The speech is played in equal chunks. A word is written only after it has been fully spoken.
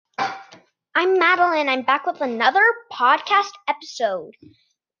I'm Madeline. I'm back with another podcast episode.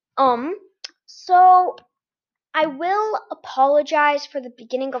 So I will apologize for the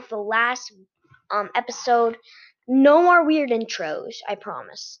beginning of the last episode. No more weird intros, I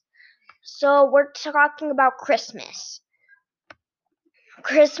promise. So we're talking about Christmas.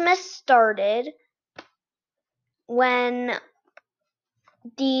 Christmas started when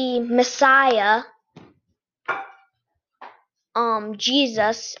the Messiah,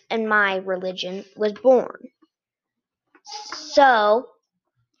 Jesus in my religion, was born. So,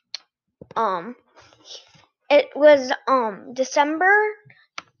 it was December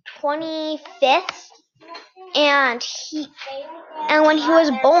 25th, and when he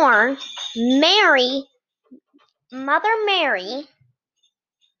was born, Mother Mary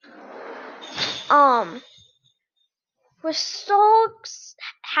was so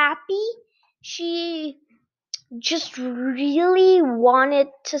happy. She just really wanted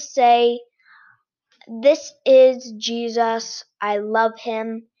to say, "This is Jesus. I love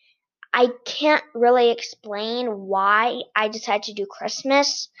him." I can't really explain why I decided to do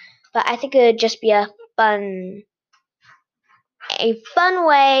Christmas, but I think it would just be a fun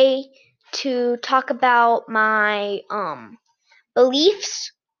way to talk about my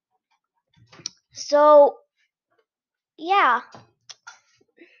beliefs. So yeah,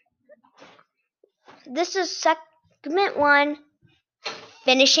 this is segment 1,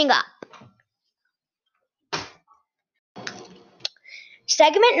 finishing up.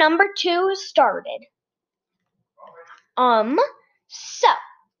 Segment number 2 started. So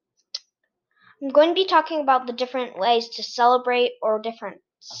I'm going to be talking about the different ways to celebrate, or different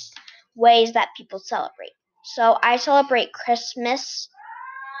ways that people celebrate. So I celebrate Christmas,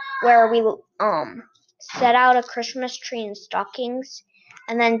 where we set out a Christmas tree and stockings,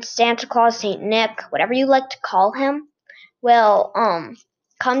 and then Santa Claus, Saint Nick, whatever you like to call him, will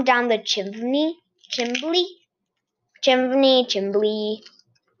come down the chimney.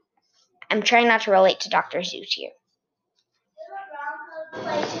 I'm trying not to relate to Dr. Seuss here.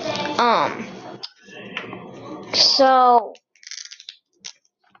 So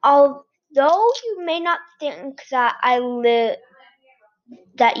although you may not think that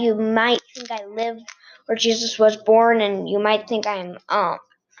you might think I live where Jesus was born, and you might think that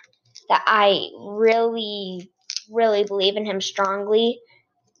I really believe in him strongly,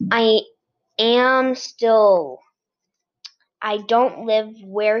 I don't live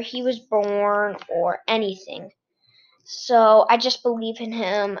where he was born or anything. So I just believe in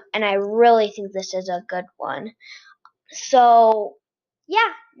him, and I really think this is a good one. So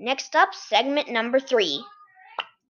yeah, next up, segment number 3.